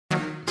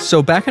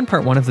So back in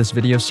part 1 of this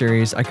video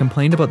series, I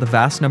complained about the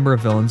vast number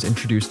of villains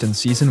introduced in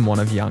Season 1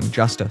 of Young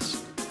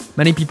Justice.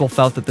 Many people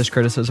felt that this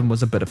criticism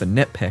was a bit of a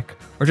nitpick,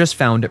 or just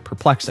found it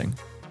perplexing.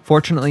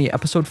 Fortunately,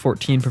 episode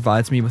 14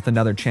 provides me with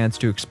another chance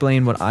to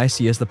explain what I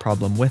see as the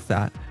problem with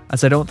that,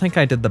 as I don't think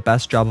I did the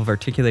best job of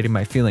articulating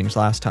my feelings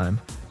last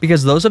time.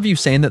 Because those of you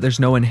saying that there's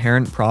no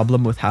inherent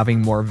problem with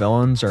having more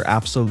villains are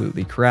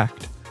absolutely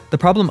correct. The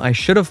problem I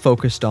should have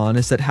focused on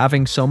is that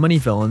having so many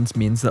villains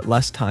means that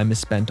less time is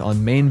spent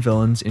on main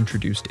villains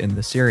introduced in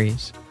the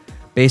series.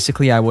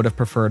 Basically, I would have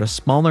preferred a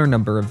smaller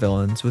number of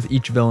villains, with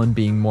each villain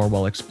being more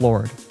well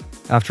explored.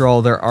 After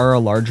all, there are a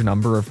large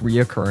number of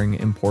reoccurring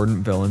important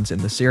villains in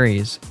the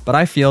series, but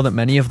I feel that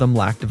many of them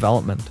lack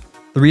development.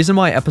 The reason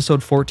why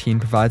episode 14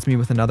 provides me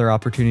with another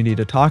opportunity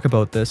to talk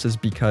about this is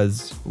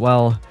because,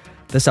 well,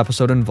 this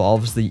episode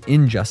involves the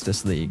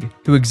Injustice League,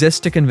 who exists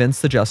to convince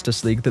the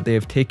Justice League that they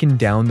have taken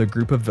down the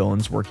group of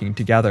villains working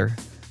together.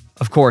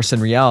 Of course,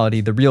 in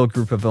reality, the real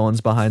group of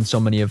villains behind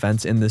so many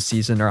events in this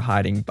season are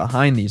hiding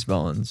behind these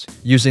villains,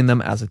 using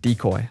them as a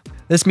decoy.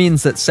 This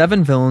means that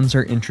 7 villains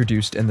are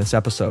introduced in this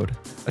episode: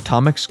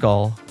 Atomic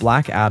Skull,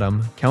 Black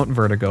Adam, Count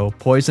Vertigo,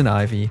 Poison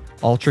Ivy,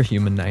 Ultra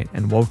Human Knight,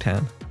 and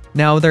Wotan.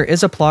 Now, there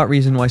is a plot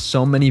reason why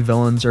so many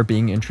villains are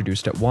being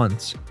introduced at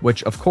once,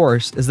 which, of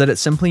course, is that it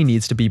simply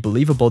needs to be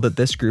believable that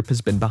this group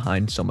has been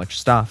behind so much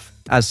stuff.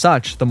 As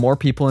such, the more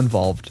people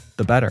involved,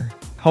 the better.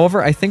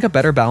 However, I think a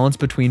better balance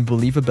between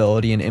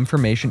believability and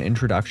information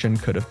introduction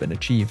could have been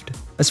achieved.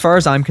 As far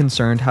as I'm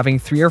concerned, having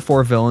 3 or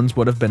 4 villains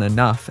would have been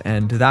enough,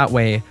 and that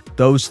way,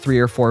 those 3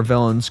 or 4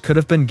 villains could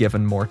have been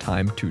given more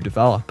time to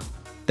develop.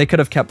 They could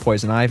have kept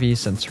Poison Ivy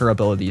since her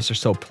abilities are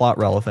so plot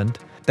relevant.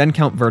 Then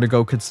Count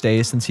Vertigo could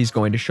stay since he's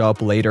going to show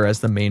up later as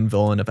the main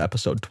villain of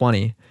episode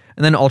 20,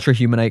 and then Ultra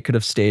Human Knight could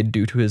have stayed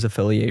due to his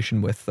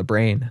affiliation with the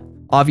Brain.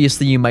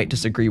 Obviously, you might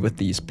disagree with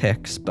these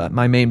picks, but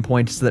my main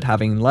point is that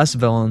having less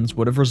villains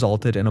would have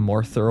resulted in a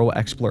more thorough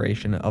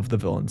exploration of the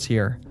villains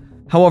here.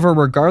 However,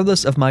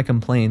 regardless of my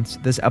complaints,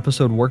 this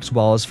episode works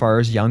well as far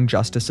as Young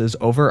Justice's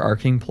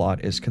overarching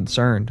plot is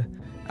concerned.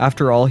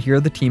 After all, here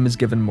the team is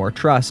given more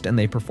trust and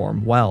they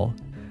perform well.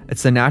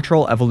 It's the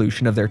natural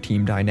evolution of their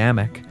team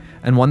dynamic,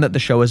 and one that the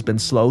show has been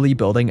slowly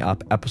building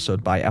up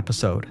episode by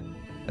episode.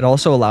 It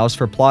also allows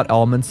for plot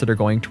elements that are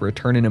going to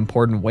return in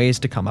important ways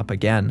to come up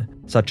again,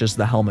 such as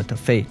the Helmet of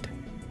Fate.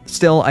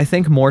 Still, I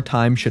think more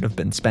time should have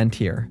been spent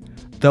here.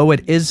 Though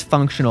it is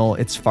functional,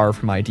 it's far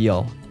from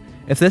ideal.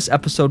 If this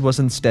episode was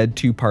instead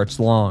 2 parts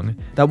long,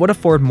 that would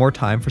afford more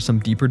time for some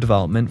deeper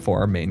development for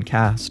our main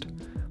cast.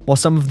 While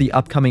some of the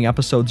upcoming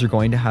episodes are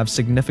going to have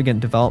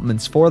significant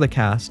developments for the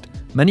cast,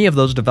 many of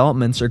those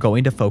developments are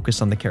going to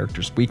focus on the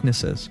characters'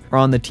 weaknesses, or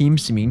on the team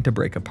seeming to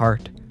break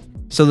apart.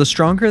 So the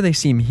stronger they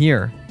seem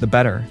here, the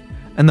better,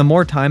 and the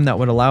more time that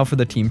would allow for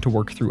the team to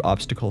work through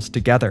obstacles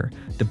together,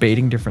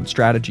 debating different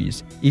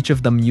strategies, each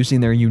of them using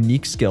their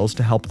unique skills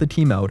to help the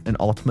team out and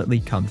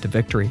ultimately come to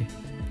victory.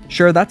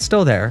 Sure, that's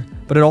still there,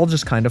 but it all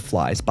just kind of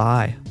flies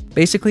by.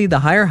 Basically, the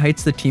higher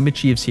heights the team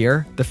achieves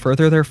here, the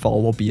further their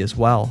fall will be as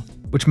well,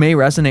 which may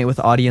resonate with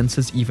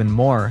audiences even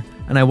more,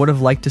 and I would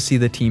have liked to see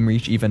the team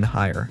reach even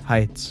higher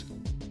heights.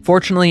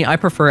 Fortunately, I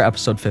prefer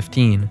episode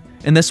 15.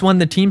 In this one,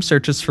 the team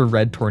searches for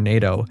Red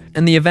Tornado,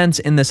 and the events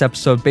in this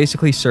episode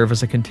basically serve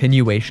as a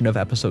continuation of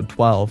episode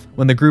 12,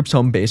 when the group's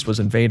home base was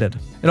invaded.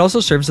 It also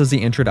serves as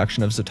the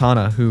introduction of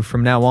Zatanna, who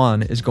from now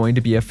on is going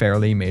to be a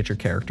fairly major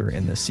character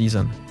in this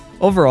season.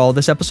 Overall,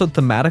 this episode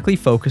thematically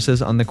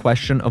focuses on the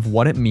question of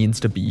what it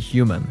means to be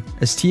human,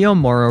 as Tio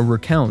Moro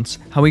recounts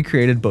how he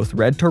created both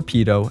Red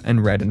Torpedo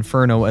and Red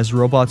Inferno as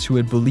robots who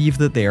would believe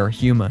that they are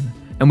human,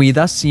 and we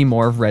thus see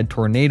more of Red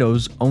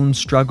Tornado's own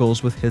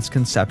struggles with his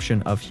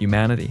conception of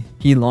humanity.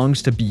 He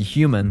longs to be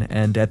human,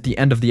 and at the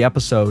end of the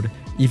episode,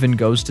 even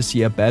goes to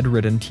see a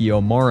bedridden Tio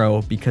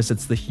Moro because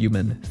it's the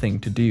human thing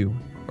to do,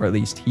 or at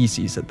least he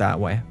sees it that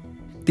way.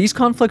 These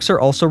conflicts are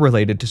also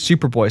related to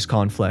Superboy's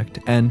conflict,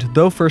 and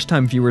though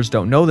first-time viewers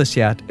don't know this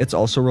yet, it's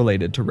also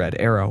related to Red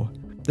Arrow.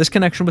 This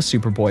connection with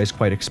Superboy is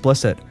quite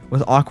explicit,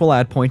 with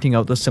Aqualad pointing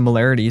out the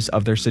similarities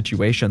of their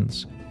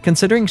situations.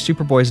 Considering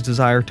Superboy's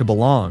desire to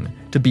belong,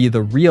 to be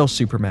the real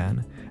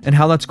Superman, and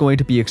how that's going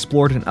to be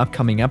explored in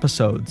upcoming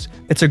episodes,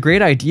 it's a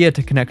great idea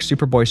to connect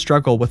Superboy's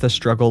struggle with a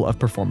struggle of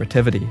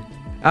performativity.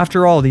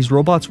 After all, these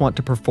robots want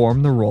to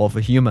perform the role of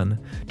a human,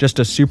 just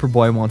as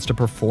Superboy wants to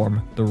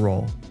perform the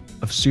role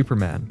of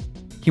Superman.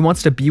 He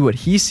wants to be what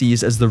he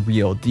sees as the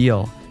real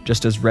deal,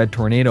 just as Red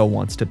Tornado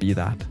wants to be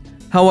that.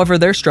 However,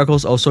 their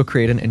struggles also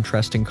create an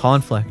interesting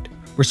conflict,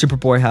 where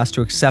Superboy has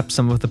to accept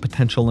some of the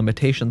potential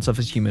limitations of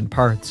his human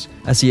parts,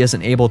 as he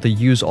isn't able to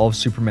use all of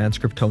Superman's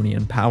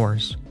Kryptonian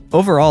powers.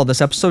 Overall,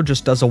 this episode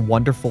just does a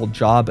wonderful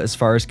job as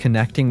far as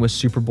connecting with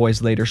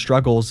Superboy's later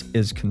struggles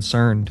is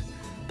concerned.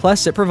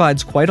 Plus, it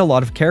provides quite a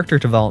lot of character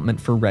development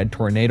for Red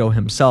Tornado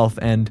himself,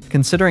 and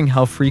considering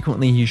how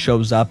frequently he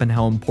shows up and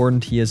how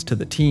important he is to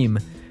the team,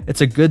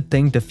 it's a good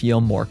thing to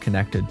feel more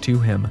connected to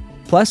him.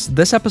 Plus,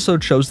 this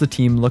episode shows the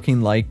team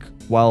looking like,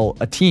 well,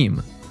 a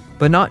team.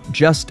 But not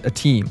just a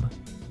team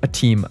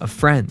of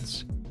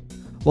friends.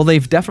 While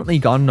they've definitely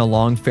gotten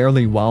along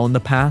fairly well in the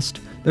past,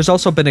 there's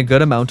also been a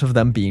good amount of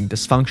them being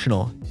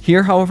dysfunctional.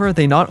 Here, however,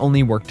 they not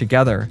only work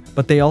together,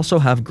 but they also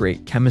have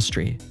great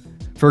chemistry.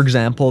 For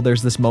example,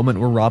 there's this moment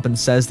where Robin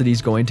says that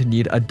he's going to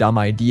need a dumb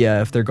idea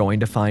if they're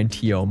going to find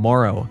Tio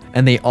Moro,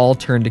 and they all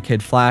turn to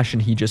Kid Flash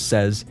and he just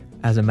says,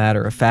 "As a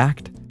matter of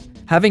fact."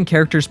 Having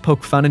characters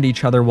poke fun at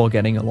each other while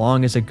getting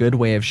along is a good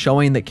way of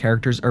showing that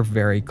characters are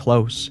very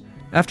close.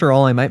 After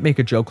all, I might make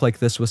a joke like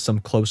this with some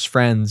close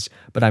friends,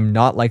 but I'm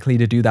not likely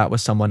to do that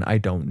with someone I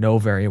don't know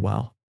very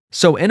well.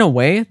 So in a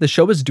way, the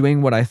show is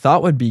doing what I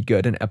thought would be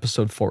good in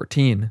episode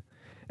 14.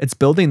 It's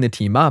building the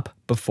team up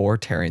before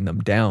tearing them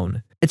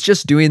down. It's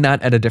just doing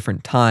that at a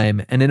different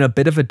time and in a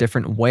bit of a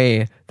different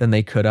way than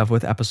they could have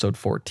with episode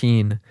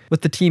 14,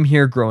 with the team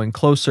here growing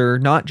closer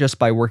not just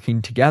by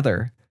working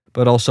together,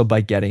 but also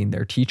by getting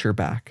their teacher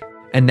back.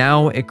 And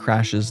now it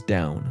crashes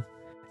down.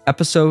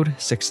 Episode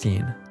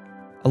 16.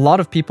 A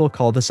lot of people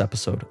call this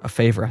episode a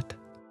favorite,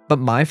 but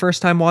my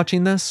first time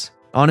watching this,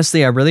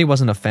 honestly, I really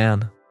wasn't a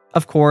fan.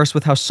 Of course,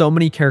 with how so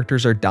many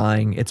characters are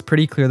dying, it's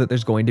pretty clear that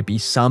there's going to be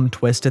some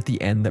twist at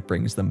the end that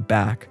brings them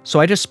back, so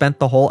I just spent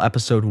the whole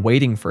episode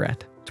waiting for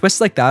it.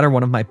 Twists like that are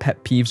one of my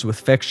pet peeves with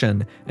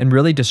fiction, and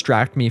really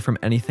distract me from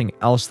anything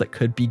else that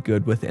could be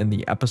good within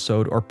the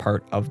episode or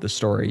part of the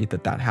story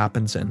that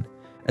happens in.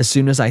 As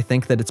soon as I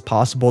think that it's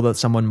possible that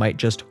someone might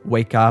just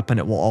wake up and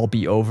it will all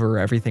be over,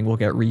 everything will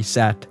get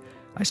reset,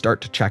 I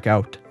start to check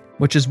out.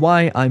 Which is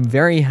why I'm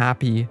very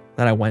happy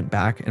that I went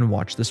back and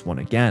watched this one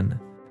again.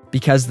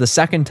 Because the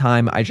second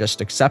time I just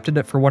accepted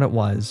it for what it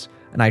was,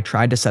 and I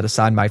tried to set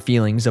aside my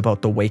feelings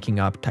about the waking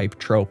up type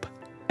trope.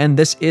 And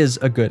this is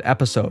a good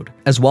episode,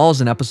 as well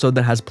as an episode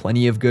that has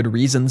plenty of good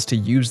reasons to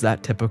use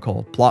that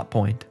typical plot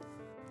point.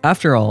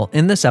 After all,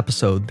 in this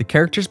episode, the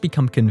characters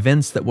become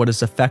convinced that what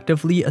is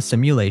effectively a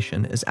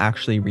simulation is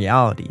actually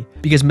reality,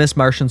 because Miss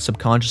Martian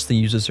subconsciously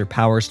uses her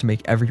powers to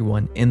make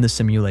everyone in the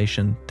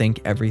simulation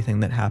think everything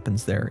that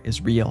happens there is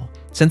real.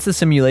 Since the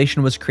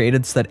simulation was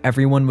created so that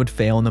everyone would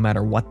fail no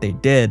matter what they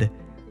did,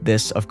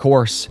 this, of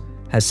course,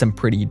 has some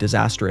pretty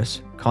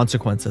disastrous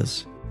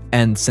consequences.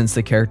 And since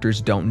the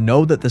characters don't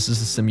know that this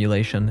is a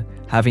simulation,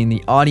 having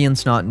the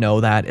audience not know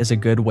that is a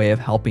good way of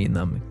helping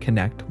them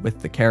connect with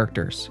the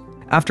characters.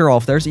 After all,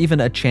 if there's even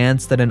a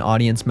chance that an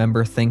audience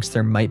member thinks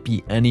there might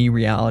be any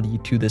reality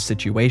to this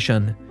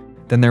situation,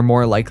 then they're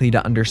more likely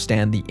to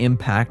understand the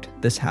impact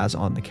this has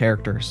on the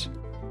characters.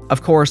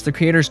 Of course, the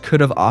creators could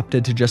have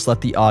opted to just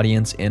let the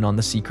audience in on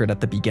the secret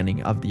at the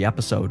beginning of the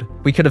episode.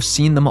 We could have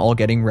seen them all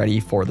getting ready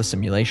for the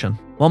simulation.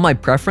 While my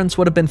preference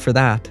would have been for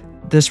that,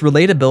 this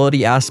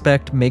relatability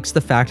aspect makes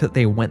the fact that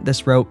they went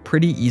this route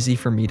pretty easy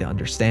for me to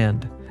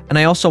understand. And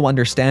I also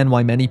understand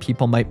why many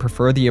people might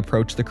prefer the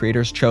approach the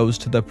creators chose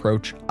to the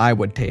approach I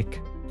would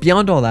take.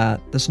 Beyond all that,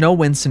 this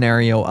no-win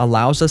scenario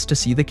allows us to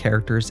see the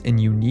characters in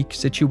unique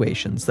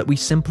situations that we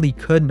simply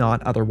could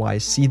not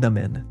otherwise see them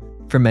in.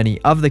 For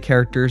many of the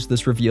characters,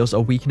 this reveals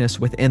a weakness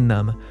within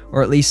them,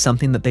 or at least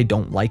something that they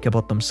don't like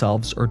about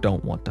themselves or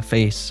don't want to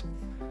face.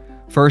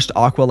 First,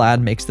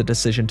 Aqualad makes the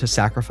decision to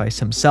sacrifice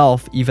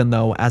himself, even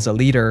though, as a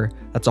leader,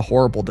 that's a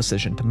horrible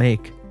decision to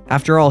make.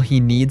 After all, he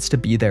needs to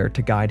be there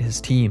to guide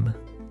his team.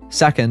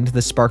 Second,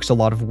 this sparks a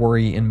lot of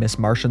worry in Miss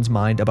Martian's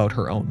mind about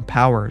her own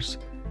powers.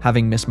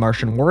 Having Miss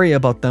Martian worry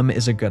about them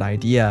is a good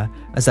idea,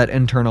 as that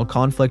internal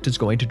conflict is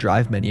going to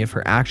drive many of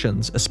her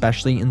actions,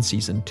 especially in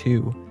Season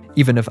 2,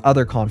 even if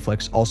other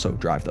conflicts also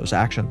drive those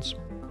actions.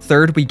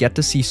 Third, we get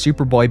to see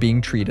Superboy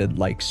being treated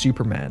like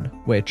Superman,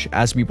 which,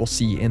 as we will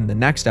see in the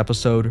next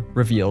episode,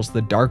 reveals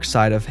the dark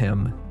side of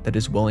him that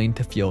is willing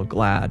to feel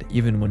glad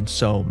even when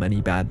so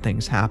many bad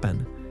things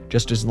happen,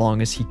 just as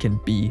long as he can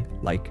be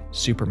like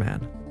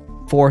Superman.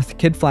 Fourth,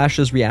 Kid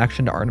Flash's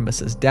reaction to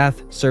Artemis's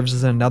death serves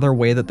as another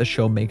way that the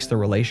show makes the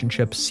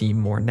relationship seem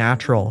more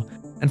natural,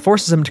 and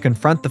forces him to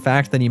confront the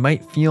fact that he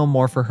might feel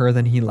more for her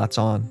than he lets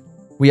on.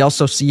 We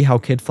also see how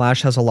Kid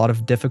Flash has a lot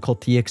of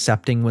difficulty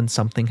accepting when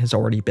something has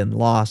already been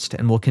lost,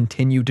 and will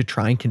continue to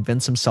try and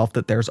convince himself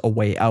that there's a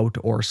way out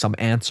or some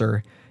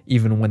answer,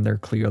 even when there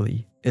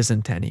clearly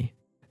isn't any.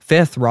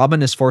 Fifth,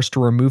 Robin is forced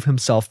to remove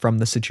himself from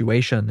the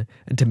situation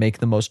and to make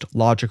the most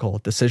logical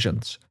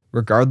decisions,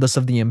 regardless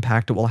of the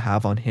impact it will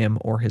have on him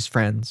or his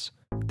friends.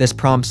 This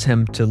prompts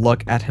him to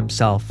look at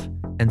himself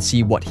and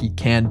see what he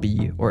can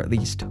be, or at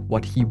least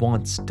what he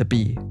wants to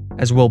be,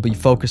 as we'll be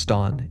focused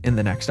on in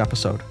the next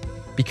episode.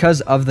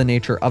 Because of the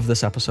nature of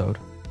this episode,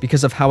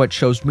 because of how it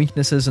shows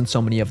weaknesses in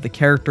so many of the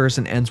characters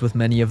and ends with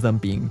many of them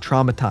being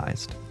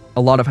traumatized,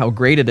 a lot of how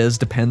great it is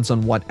depends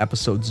on what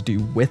episodes do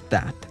with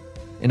that.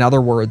 In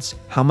other words,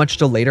 how much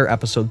do later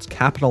episodes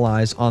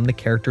capitalize on the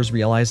characters'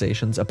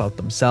 realizations about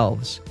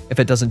themselves? If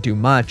it doesn't do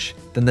much,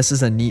 then this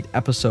is a neat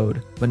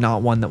episode, but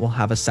not one that will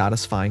have a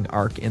satisfying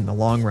arc in the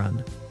long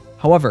run.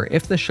 However,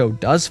 if the show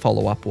does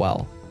follow up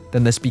well,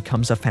 then this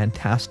becomes a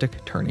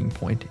fantastic turning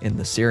point in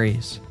the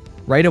series.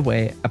 Right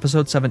away,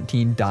 episode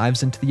 17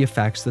 dives into the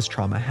effects this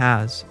trauma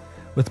has,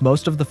 with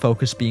most of the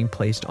focus being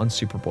placed on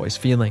Superboy's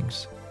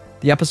feelings.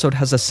 The episode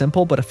has a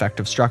simple but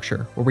effective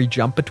structure, where we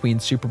jump between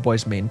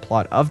Superboy's main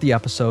plot of the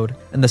episode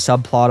and the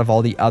subplot of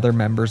all the other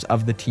members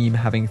of the team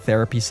having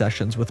therapy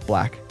sessions with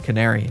Black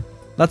Canary.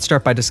 Let's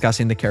start by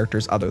discussing the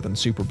characters other than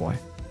Superboy.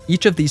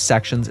 Each of these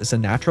sections is a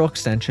natural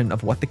extension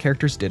of what the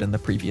characters did in the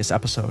previous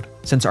episode.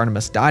 Since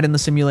Artemis died in the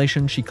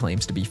simulation, she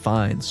claims to be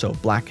fine, so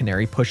Black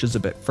Canary pushes a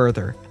bit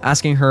further,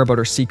 asking her about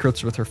her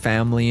secrets with her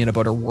family and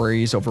about her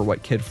worries over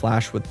what Kid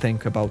Flash would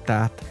think about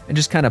that, and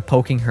just kind of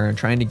poking her and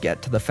trying to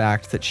get to the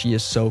fact that she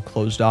is so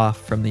closed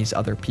off from these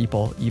other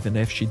people, even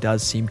if she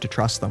does seem to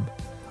trust them.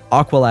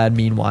 Aqualad,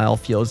 meanwhile,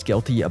 feels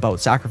guilty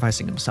about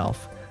sacrificing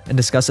himself, and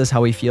discusses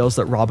how he feels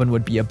that Robin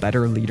would be a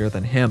better leader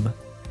than him.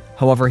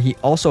 However, he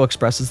also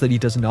expresses that he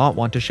does not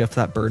want to shift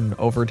that burden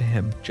over to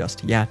him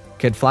just yet.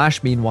 Kid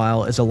Flash,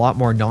 meanwhile, is a lot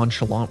more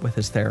nonchalant with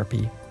his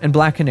therapy, and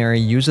Black Canary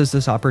uses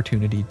this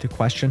opportunity to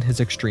question his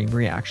extreme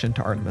reaction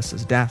to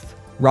Artemis's death.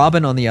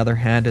 Robin, on the other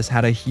hand, has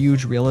had a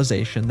huge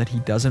realization that he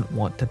doesn't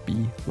want to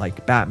be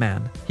like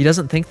Batman. He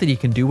doesn't think that he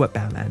can do what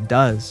Batman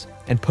does,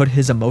 and put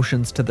his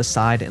emotions to the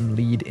side and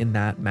lead in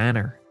that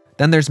manner.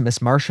 Then there's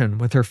Miss Martian,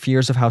 with her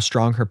fears of how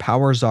strong her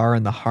powers are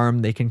and the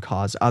harm they can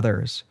cause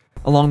others,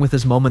 along with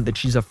this moment that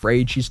she's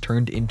afraid she's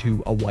turned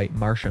into a white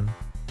Martian.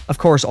 Of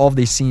course, all of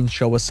these scenes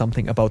show us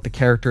something about the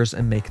characters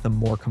and make them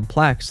more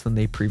complex than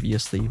they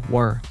previously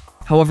were.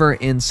 However,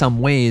 in some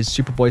ways,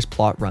 Superboy's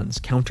plot runs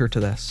counter to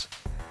this,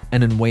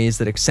 and in ways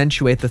that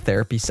accentuate the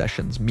therapy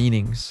session's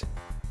meanings.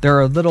 There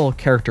are little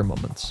character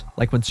moments,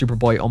 like when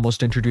Superboy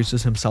almost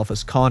introduces himself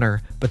as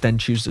Connor, but then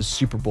chooses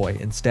Superboy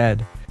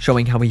instead,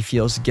 showing how he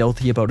feels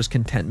guilty about his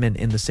contentment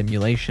in the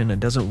simulation and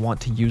doesn't want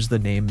to use the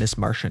name Miss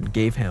Martian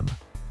gave him.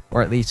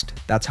 Or at least,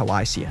 that's how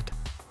I see it.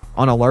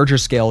 On a larger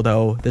scale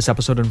though, this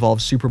episode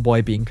involves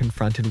Superboy being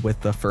confronted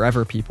with the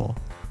Forever People,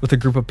 with a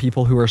group of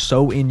people who are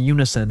so in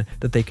unison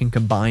that they can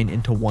combine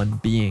into one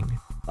being.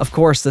 Of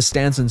course, this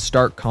stands in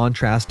stark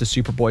contrast to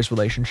Superboy's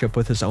relationship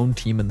with his own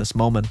team in this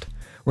moment,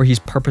 where he's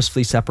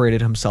purposefully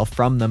separated himself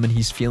from them and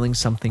he's feeling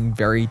something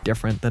very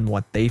different than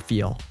what they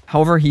feel.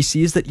 However, he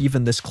sees that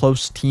even this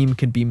close team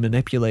can be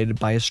manipulated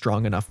by a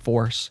strong enough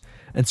force,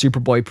 and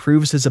Superboy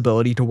proves his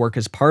ability to work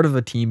as part of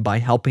a team by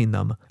helping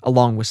them,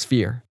 along with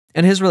Sphere.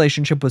 And his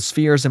relationship with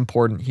Sphere is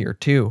important here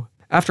too.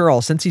 After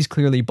all, since he's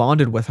clearly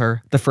bonded with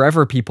her, the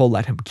Forever People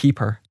let him keep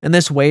her. In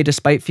this way,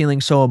 despite feeling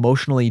so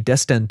emotionally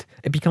distant,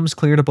 it becomes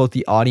clear to both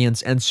the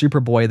audience and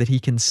Superboy that he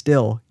can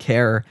still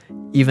care,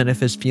 even if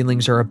his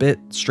feelings are a bit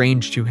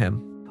strange to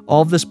him.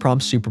 All of this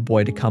prompts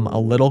Superboy to come a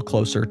little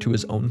closer to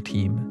his own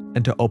team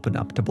and to open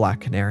up to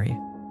Black Canary.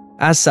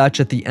 As such,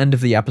 at the end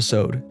of the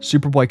episode,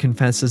 Superboy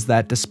confesses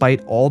that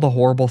despite all the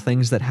horrible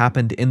things that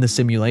happened in the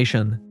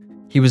simulation,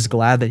 he was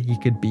glad that he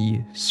could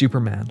be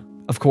Superman.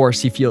 Of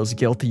course, he feels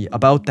guilty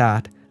about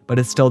that, but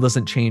it still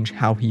doesn't change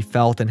how he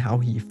felt and how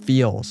he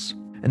feels.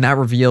 And that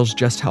reveals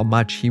just how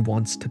much he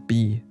wants to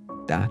be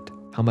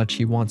how much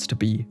he wants to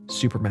be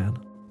Superman.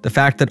 The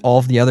fact that all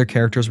of the other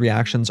characters'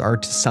 reactions are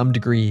to some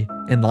degree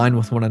in line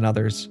with one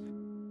another's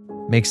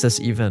makes this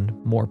even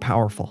more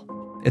powerful.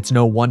 It's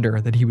no wonder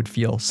that he would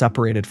feel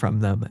separated from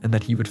them and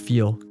that he would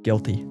feel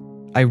guilty.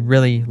 I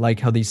really like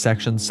how these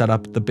sections set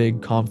up the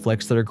big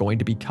conflicts that are going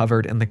to be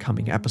covered in the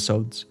coming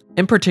episodes.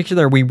 In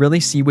particular, we really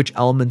see which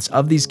elements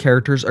of these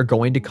characters are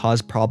going to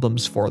cause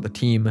problems for the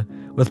team,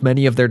 with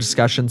many of their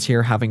discussions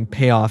here having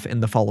payoff in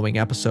the following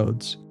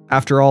episodes.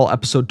 After all,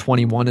 episode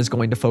 21 is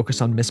going to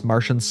focus on Miss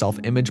Martian's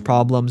self-image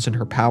problems and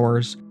her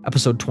powers.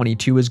 Episode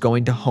 22 is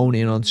going to hone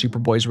in on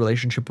Superboy's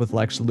relationship with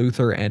Lex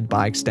Luthor and,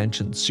 by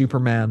extension,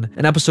 Superman.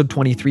 And episode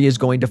 23 is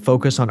going to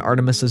focus on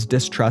Artemis's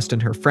distrust in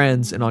her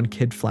friends and on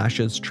Kid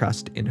Flash's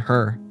trust in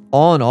her.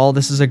 All in all,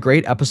 this is a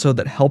great episode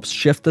that helps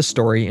shift the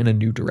story in a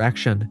new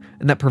direction,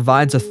 and that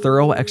provides a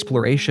thorough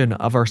exploration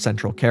of our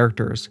central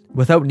characters,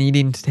 without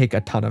needing to take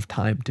a ton of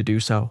time to do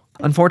so.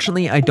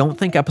 Unfortunately, I don't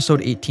think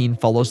episode 18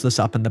 follows this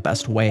up in the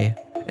best way.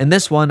 In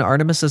this one,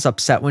 Artemis is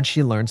upset when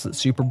she learns that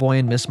Superboy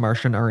and Miss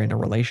Martian are in a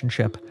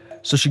relationship,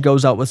 so she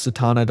goes out with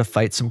Zatanna to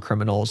fight some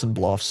criminals and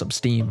blow off some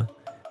steam.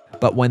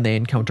 But when they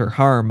encounter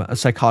Harm, a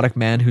psychotic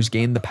man who's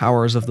gained the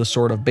powers of the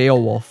Sword of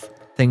Beowulf,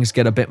 things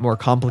get a bit more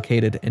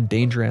complicated and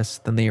dangerous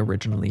than they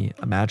originally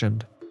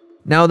imagined.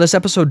 Now, this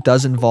episode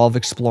does involve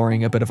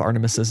exploring a bit of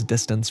Artemis's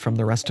distance from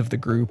the rest of the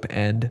group,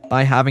 and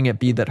by having it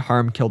be that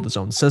Harm killed his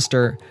own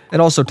sister,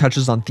 it also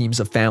touches on themes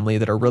of family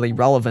that are really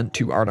relevant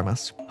to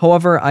Artemis.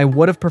 However, I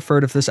would have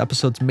preferred if this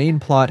episode's main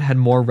plot had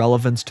more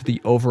relevance to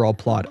the overall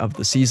plot of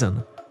the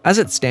season. As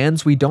it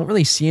stands, we don't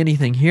really see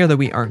anything here that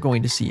we aren't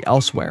going to see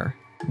elsewhere,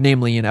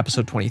 namely in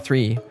episode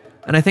 23,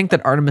 and I think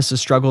that Artemis's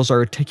struggles are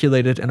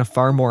articulated in a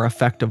far more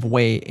effective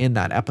way in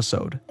that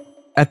episode.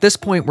 At this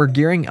point, we're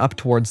gearing up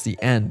towards the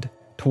end,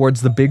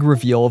 towards the big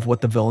reveal of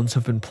what the villains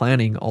have been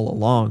planning all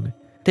along.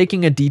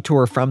 Taking a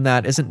detour from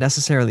that isn't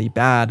necessarily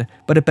bad,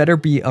 but it better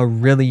be a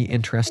really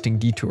interesting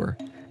detour,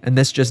 and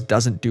this just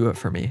doesn't do it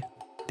for me.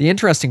 The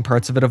interesting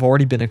parts of it have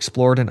already been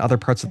explored in other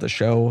parts of the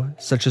show,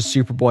 such as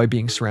Superboy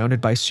being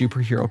surrounded by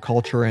superhero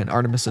culture and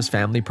Artemis's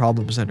family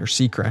problems and her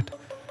secret.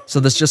 So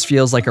this just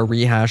feels like a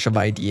rehash of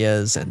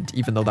ideas, and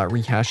even though that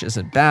rehash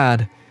isn't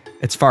bad,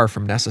 It's far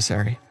from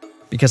necessary.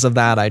 Because of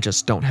that, I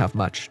just don't have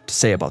much to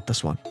say about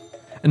this one.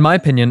 In my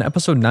opinion,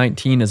 episode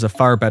 19 is a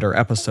far better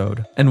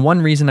episode, and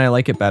one reason I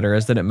like it better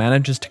is that it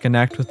manages to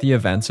connect with the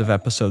events of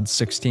episodes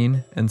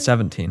 16 and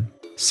 17.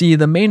 See,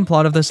 the main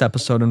plot of this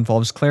episode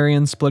involves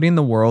Clarion splitting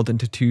the world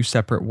into two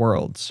separate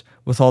worlds,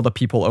 with all the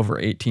people over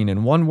 18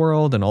 in one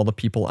world and all the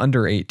people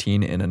under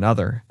 18 in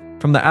another.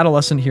 From the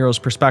adolescent heroes'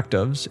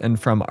 perspectives, and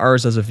from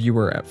ours as a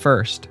viewer at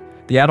first,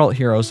 the adult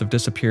heroes have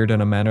disappeared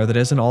in a manner that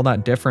isn't all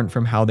that different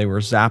from how they were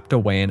zapped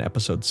away in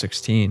episode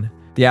 16.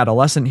 The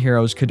adolescent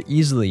heroes could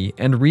easily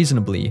and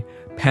reasonably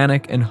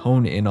panic and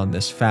hone in on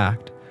this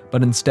fact,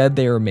 but instead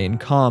they remain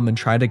calm and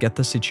try to get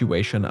the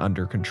situation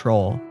under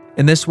control.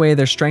 In this way,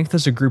 their strength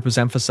as a group is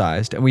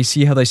emphasized, and we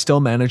see how they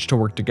still manage to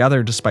work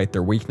together despite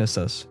their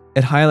weaknesses.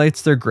 It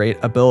highlights their great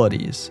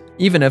abilities,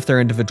 even if their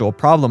individual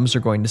problems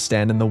are going to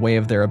stand in the way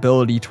of their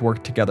ability to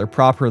work together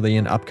properly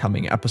in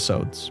upcoming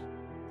episodes.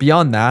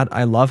 Beyond that,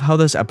 I love how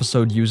this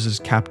episode uses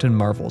Captain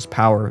Marvel's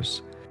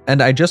powers.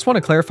 And I just want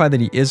to clarify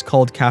that he is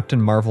called Captain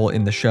Marvel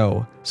in the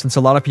show, since a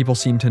lot of people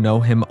seem to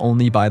know him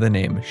only by the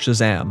name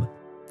Shazam.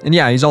 And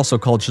yeah, he's also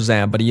called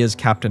Shazam, but he is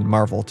Captain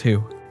Marvel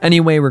too.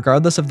 Anyway,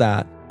 regardless of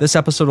that, this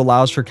episode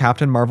allows for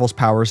Captain Marvel's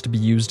powers to be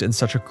used in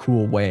such a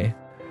cool way.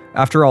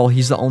 After all,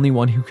 he's the only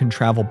one who can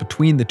travel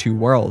between the two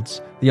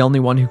worlds, the only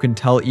one who can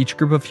tell each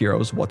group of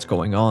heroes what's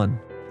going on.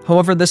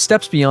 However, this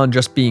steps beyond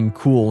just being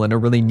cool and a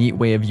really neat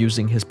way of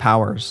using his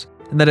powers,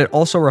 and that it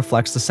also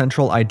reflects the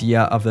central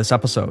idea of this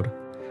episode.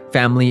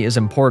 Family is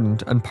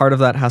important, and part of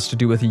that has to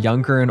do with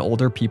younger and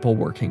older people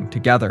working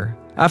together.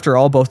 After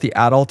all, both the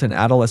adult and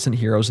adolescent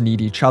heroes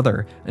need each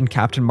other, and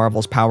Captain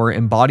Marvel's power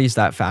embodies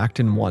that fact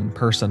in one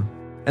person.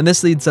 And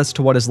this leads us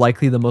to what is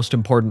likely the most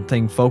important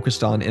thing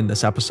focused on in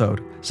this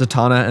episode,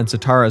 Zatanna and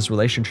Zatara's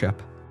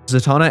relationship.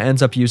 Zatanna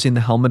ends up using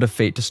the Helmet of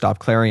Fate to stop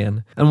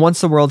Clarion, and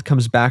once the world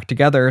comes back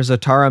together,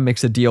 Zatara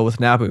makes a deal with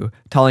Nabu,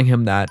 telling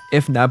him that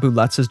if Nabu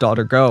lets his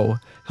daughter go,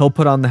 he'll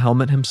put on the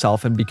helmet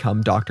himself and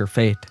become Dr.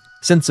 Fate.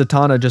 Since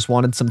Zatanna just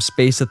wanted some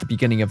space at the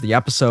beginning of the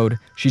episode,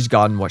 she's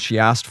gotten what she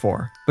asked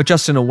for, but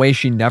just in a way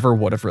she never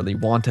would have really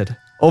wanted.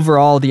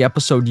 Overall, the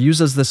episode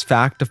uses this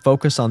fact to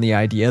focus on the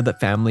idea that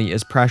family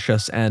is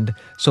precious, and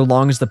so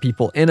long as the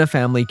people in a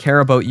family care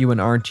about you and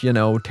aren't,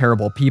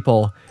 terrible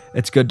people,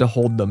 it's good to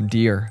hold them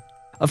dear.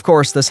 Of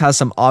course, this has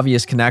some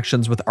obvious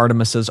connections with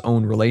Artemis's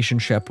own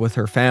relationship with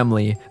her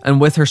family,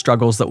 and with her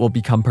struggles that will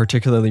become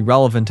particularly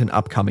relevant in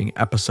upcoming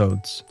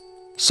episodes.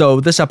 So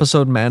this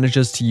episode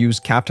manages to use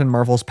Captain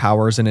Marvel's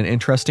powers in an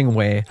interesting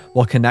way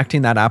while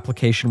connecting that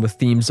application with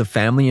themes of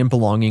family and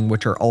belonging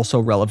which are also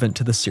relevant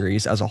to the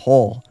series as a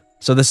whole.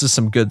 So this is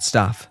some good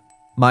stuff.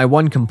 My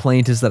one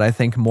complaint is that I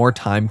think more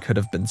time could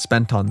have been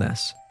spent on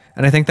this.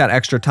 And I think that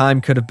extra time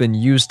could have been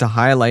used to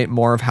highlight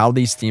more of how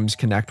these themes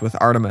connect with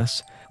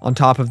Artemis. On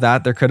top of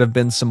that, there could have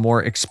been some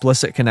more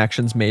explicit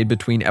connections made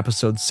between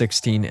episodes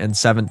 16 and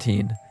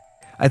 17.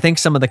 I think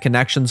some of the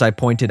connections I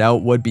pointed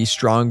out would be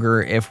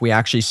stronger if we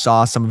actually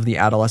saw some of the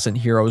adolescent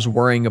heroes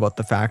worrying about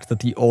the fact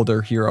that the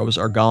older heroes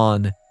are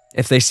gone,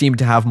 if they seem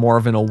to have more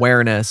of an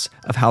awareness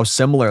of how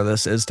similar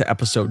this is to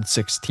episode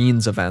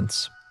 16's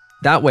events.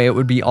 That way it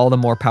would be all the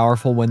more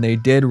powerful when they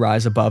did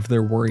rise above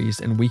their worries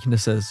and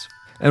weaknesses.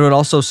 It would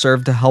also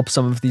serve to help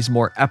some of these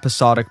more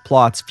episodic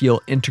plots feel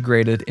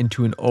integrated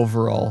into an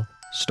overall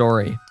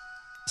story.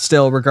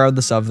 Still,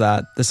 regardless of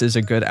that, this is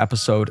a good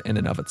episode in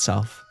and of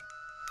itself.